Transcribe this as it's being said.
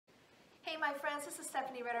Hey my friends, this is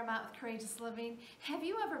Stephanie Rittermont with Courageous Living. Have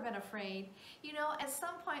you ever been afraid? You know, at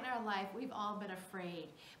some point in our life, we've all been afraid.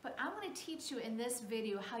 But I'm going to teach you in this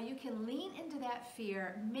video how you can lean into that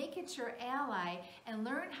fear, make it your ally, and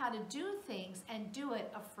learn how to do things and do it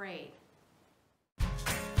afraid.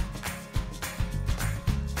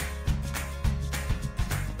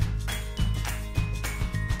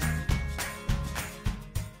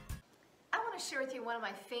 Share with you one of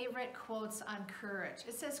my favorite quotes on courage.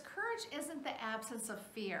 It says, "Courage isn't the absence of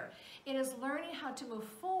fear. It is learning how to move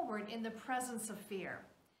forward in the presence of fear."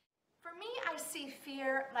 For me, I see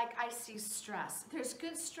fear like I see stress. There's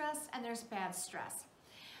good stress and there's bad stress.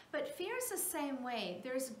 But fear is the same way.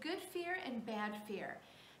 There's good fear and bad fear.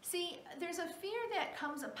 See, there's a fear that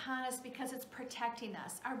comes upon us because it's protecting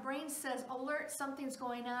us. Our brain says, alert, something's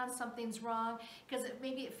going on, something's wrong, because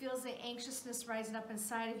maybe it feels the anxiousness rising up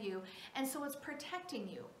inside of you, and so it's protecting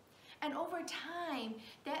you. And over time,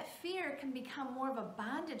 that fear can become more of a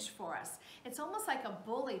bondage for us. It's almost like a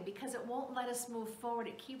bully because it won't let us move forward.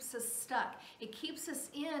 It keeps us stuck. It keeps us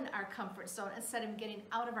in our comfort zone instead of getting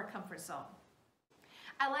out of our comfort zone.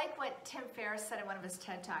 I like what Tim Ferriss said in one of his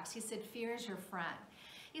TED Talks. He said, fear is your friend.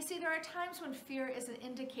 You see, there are times when fear is an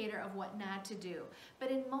indicator of what not to do,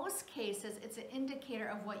 but in most cases, it's an indicator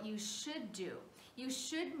of what you should do. You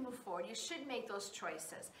should move forward. You should make those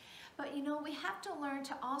choices. But you know, we have to learn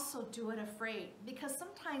to also do it afraid, because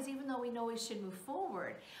sometimes even though we know we should move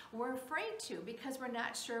forward, we're afraid to because we're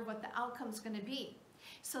not sure what the outcome's going to be.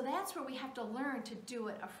 So that's where we have to learn to do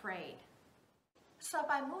it afraid. So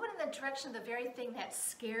by moving in the direction of the very thing that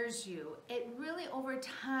scares you, it really over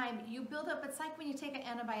time, you build up, it's like when you take an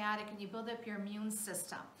antibiotic and you build up your immune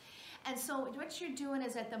system. And so what you're doing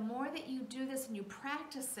is that the more that you do this and you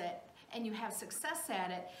practice it and you have success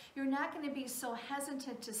at it, you're not going to be so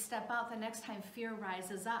hesitant to step out the next time fear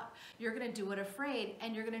rises up. You're going to do it afraid,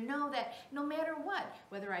 and you're going to know that no matter what,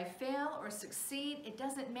 whether I fail or succeed, it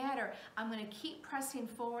doesn't matter. I'm going to keep pressing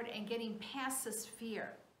forward and getting past this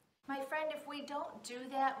fear. My friend, if we don't do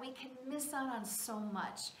that, we can miss out on so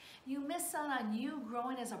much. You miss out on you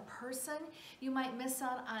growing as a person. You might miss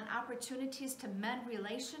out on opportunities to mend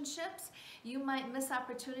relationships. You might miss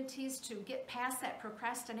opportunities to get past that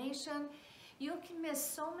procrastination. You can miss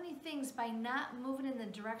so many things by not moving in the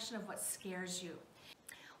direction of what scares you.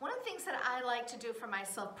 One of the things that I like to do for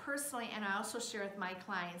myself personally, and I also share with my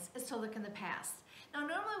clients, is to look in the past. Now,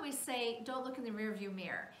 normally we say, don't look in the rearview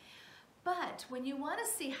mirror. But when you want to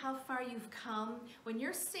see how far you've come, when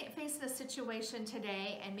you're facing a situation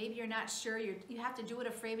today and maybe you're not sure, you have to do it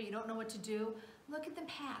afraid but you don't know what to do, look at the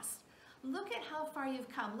past. Look at how far you've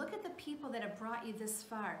come. Look at the people that have brought you this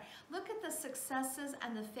far. Look at the successes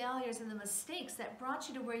and the failures and the mistakes that brought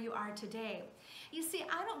you to where you are today. You see,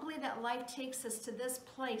 I don't believe that life takes us to this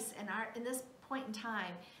place in this point in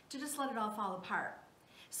time to just let it all fall apart.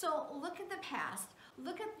 So look at the past.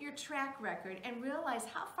 Look at your track record and realize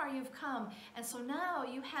how far you've come, and so now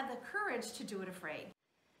you have the courage to do it afraid.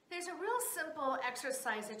 There's a real simple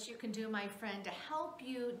exercise that you can do, my friend, to help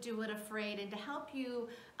you do it afraid and to help you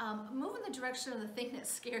move in the direction of the thing that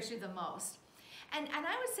scares you the most. And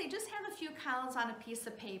I would say just have a few columns on a piece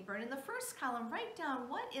of paper, and in the first column, write down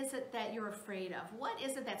what is it that you're afraid of? What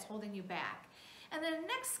is it that's holding you back? And then the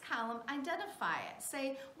next column, identify it.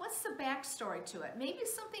 Say, what's the backstory to it? Maybe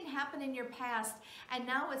something happened in your past and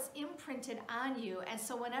now it's imprinted on you. And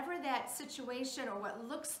so whenever that situation or what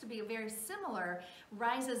looks to be very similar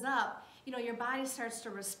rises up, you know, your body starts to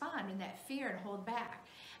respond in that fear and hold back.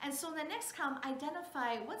 And so in the next column,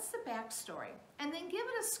 identify what's the backstory. And then give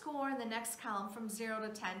it a score in the next column from 0 to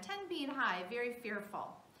 10. 10 being high, very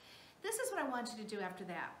fearful. This is what I want you to do after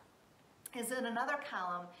that. Is in another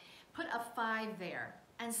column, put a 5 there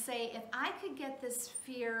and say, if I could get this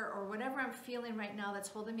fear or whatever I'm feeling right now that's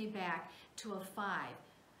holding me back to a 5.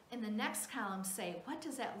 In the next column, say, what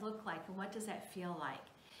does that look like and what does that feel like?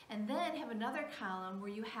 And then have another column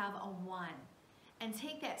where you have a 1. And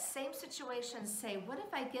take that same situation and say, what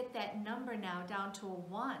if I get that number now down to a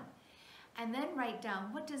 1? And then write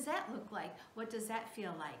down, what does that look like? What does that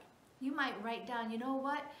feel like? You might write down, you know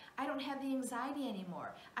what? I don't have the anxiety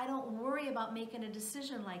anymore. I don't worry about making a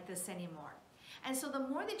decision like this anymore. And so the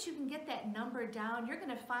more that you can get that number down, you're going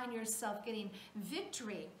to find yourself getting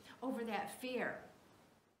victory over that fear.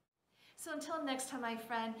 So until next time, my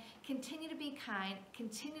friend, continue to be kind,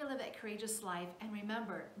 continue to live that courageous life, and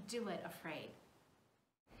remember, do it afraid.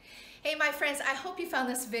 Hey my friends, I hope you found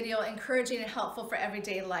this video encouraging and helpful for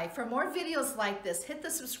everyday life. For more videos like this, hit the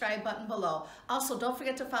subscribe button below. Also, don't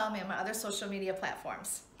forget to follow me on my other social media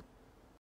platforms.